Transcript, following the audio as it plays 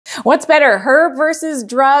What's better, herb versus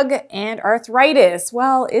drug and arthritis?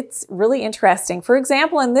 Well, it's really interesting. For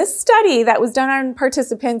example, in this study that was done on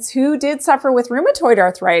participants who did suffer with rheumatoid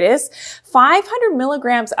arthritis, 500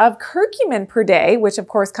 milligrams of curcumin per day, which of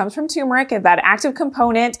course comes from turmeric and that active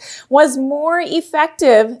component, was more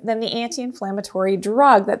effective than the anti-inflammatory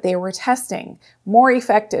drug that they were testing. More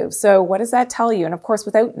effective. So what does that tell you? And of course,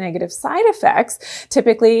 without negative side effects,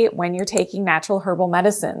 typically when you're taking natural herbal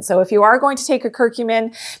medicine. So if you are going to take a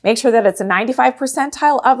curcumin, make sure that it's a 95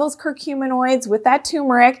 percentile of those curcuminoids with that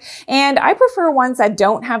turmeric. And I prefer ones that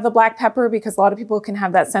don't have the black pepper because a lot of people can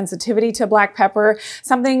have that sensitivity to black pepper.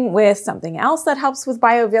 Something with something else that helps with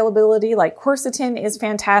bioavailability, like quercetin, is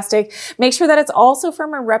fantastic. Make sure that it's also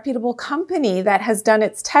from a reputable company that has done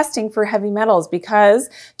its testing for heavy metals, because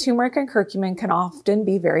turmeric and curcumin can often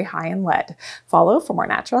be very high in lead. Follow for more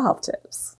natural health tips.